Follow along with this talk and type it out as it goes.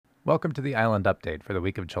Welcome to the Island Update for the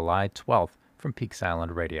week of July 12th from Peaks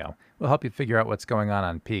Island Radio. We'll help you figure out what's going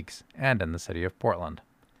on Peaks and in the city of Portland.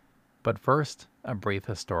 But first, a brief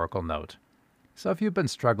historical note. So if you've been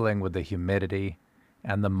struggling with the humidity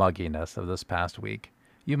and the mugginess of this past week,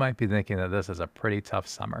 you might be thinking that this is a pretty tough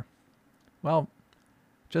summer. Well,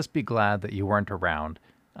 just be glad that you weren't around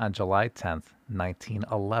on July 10th,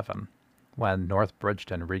 1911, when North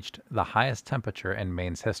Bridgeton reached the highest temperature in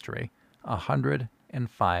Maine's history,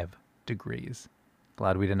 105 degrees.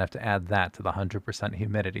 Glad we didn't have to add that to the 100%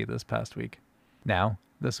 humidity this past week. Now,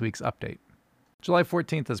 this week's update. July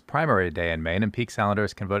 14th is Primary Day in Maine, and Peaks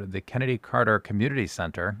Islanders can vote at the Kennedy Carter Community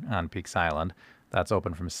Center on Peaks Island. That's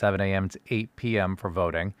open from 7 a.m. to 8 p.m. for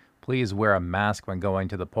voting. Please wear a mask when going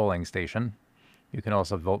to the polling station. You can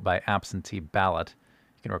also vote by absentee ballot.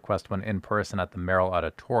 You can request one in person at the Merrill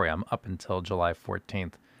Auditorium up until July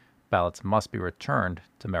 14th. Ballots must be returned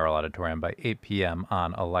to Merrill Auditorium by 8 p.m.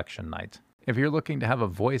 on election night. If you're looking to have a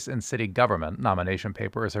voice in city government, nomination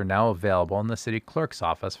papers are now available in the city clerk's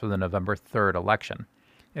office for the November 3rd election.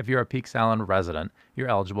 If you're a Peaks Island resident, you're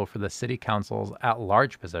eligible for the city council's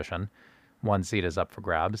at-large position. One seat is up for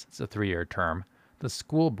grabs. It's a 3-year term. The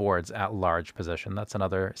school board's at-large position, that's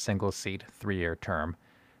another single seat, 3-year term.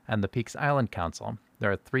 And the Peaks Island Council,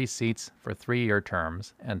 there are 3 seats for 3-year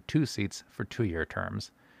terms and 2 seats for 2-year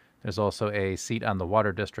terms. There's also a seat on the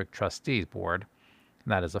Water District Trustees Board,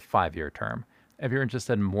 and that is a 5-year term. If you're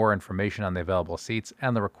interested in more information on the available seats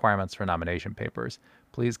and the requirements for nomination papers,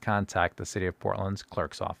 please contact the City of Portland's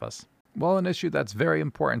clerk's office. Well, an issue that's very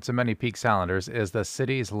important to many Peaks Islanders is the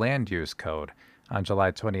city's land use code. On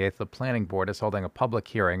July 28th, the Planning Board is holding a public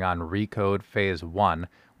hearing on Recode Phase 1,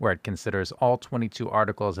 where it considers all 22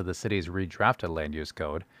 articles of the city's redrafted land use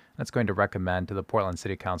code, and it's going to recommend to the Portland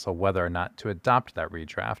City Council whether or not to adopt that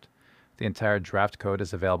redraft. The entire draft code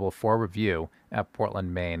is available for review at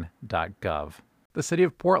portlandmaine.gov. The City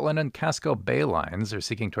of Portland and Casco Bay Lines are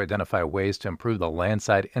seeking to identify ways to improve the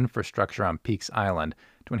landside infrastructure on Peaks Island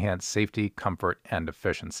to enhance safety, comfort, and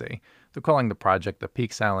efficiency. They're calling the project the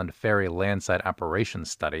Peaks Island Ferry Landside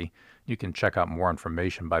Operations Study. You can check out more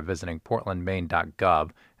information by visiting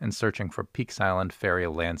portlandmaine.gov and searching for Peaks Island Ferry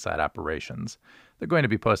Landside Operations. They're going to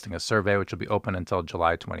be posting a survey which will be open until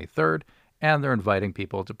July 23rd, and they're inviting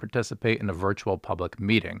people to participate in a virtual public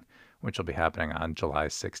meeting, which will be happening on July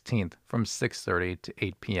 16th from 6:30 to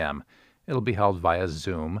 8 p.m. It'll be held via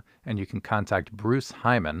Zoom, and you can contact Bruce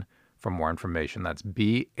Hyman for more information. That's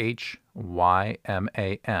BHYMAN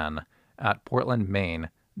at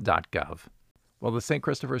portlandmaine.gov. Well, the St.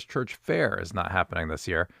 Christopher's Church Fair is not happening this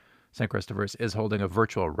year. St. Christopher's is holding a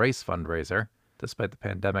virtual race fundraiser. Despite the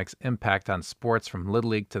pandemic's impact on sports from Little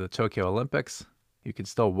League to the Tokyo Olympics, you can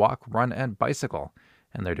still walk, run, and bicycle.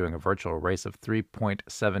 And they're doing a virtual race of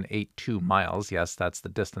 3.782 miles. Yes, that's the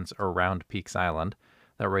distance around Peaks Island.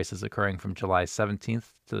 That race is occurring from July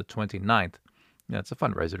 17th to the 29th. And it's a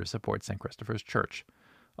fundraiser to support St. Christopher's Church.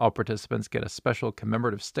 All participants get a special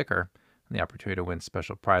commemorative sticker and the opportunity to win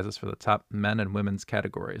special prizes for the top men and women's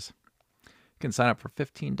categories. You can sign up for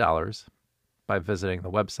 $15 by visiting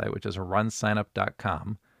the website, which is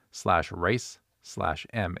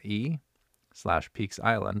runsignup.com/race/me/Peaks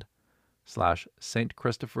Island/St.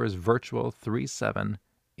 Christopher's Virtual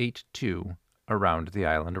 3782 Around the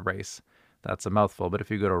Island Race. That's a mouthful, but if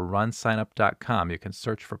you go to runsignup.com, you can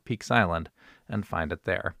search for Peaks Island and find it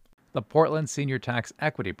there. The Portland Senior Tax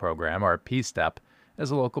Equity Program, or PSTEP, is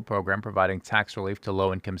a local program providing tax relief to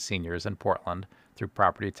low-income seniors in Portland through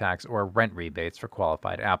property tax or rent rebates for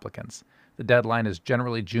qualified applicants. The deadline is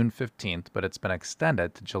generally June 15th, but it's been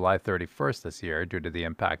extended to July 31st this year due to the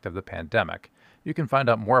impact of the pandemic. You can find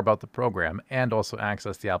out more about the program and also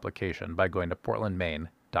access the application by going to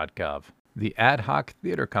portlandmaine.gov. The Ad Hoc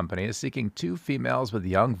Theater Company is seeking 2 females with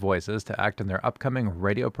young voices to act in their upcoming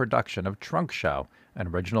radio production of Trunk Show, an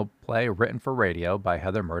original play written for radio by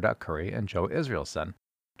Heather Murdoch Curry and Joe Israelson.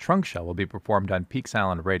 Trunk Show will be performed on Peaks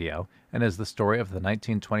Island Radio and is the story of the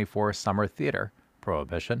 1924 summer theater,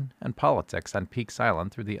 prohibition, and politics on Peaks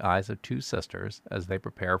Island through the eyes of 2 sisters as they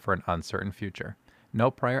prepare for an uncertain future.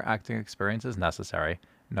 No prior acting experience is necessary,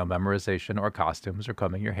 no memorization or costumes or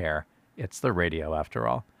combing your hair. It's the radio after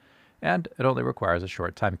all. And it only requires a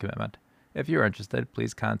short time commitment. If you're interested,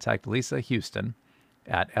 please contact Lisa Houston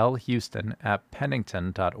at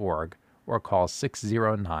lhouston@pennington.org or call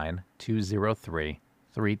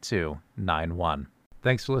 609-203-3291.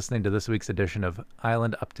 Thanks for listening to this week's edition of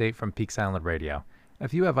Island Update from Peaks Island Radio.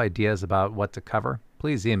 If you have ideas about what to cover,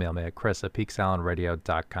 please email me at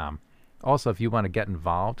chris@peaksislandradio.com. Also, if you want to get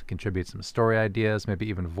involved, contribute some story ideas, maybe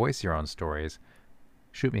even voice your own stories,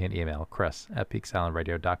 shoot me an email,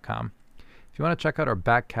 chris@peaksislandradio.com. If you want to check out our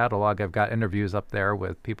back catalog, I've got interviews up there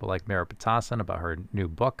with people like Mira Petassen about her new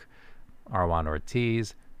book, Arwan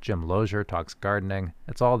Ortiz, Jim Lozier talks gardening.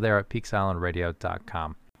 It's all there at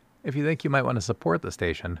peaksislandradio.com. If you think you might want to support the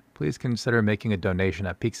station, please consider making a donation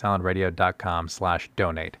at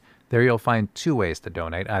peaksislandradio.com/donate. There you'll find two ways to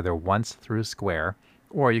donate, either once through Square,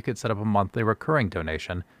 or you could set up a monthly recurring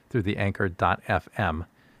donation through the Anchor.fm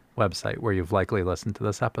website where you've likely listened to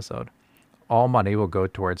this episode. All money will go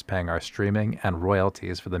towards paying our streaming and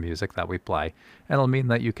royalties for the music that we play, and it'll mean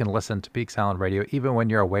that you can listen to Peaks Island Radio even when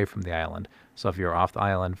you're away from the island. So if you're off the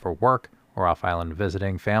island for work, or off island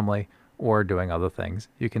visiting family, or doing other things,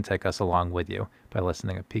 you can take us along with you by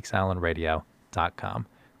listening at peaksislandradio.com.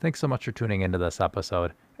 Thanks so much for tuning into this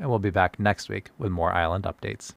episode, and we'll be back next week with more island updates.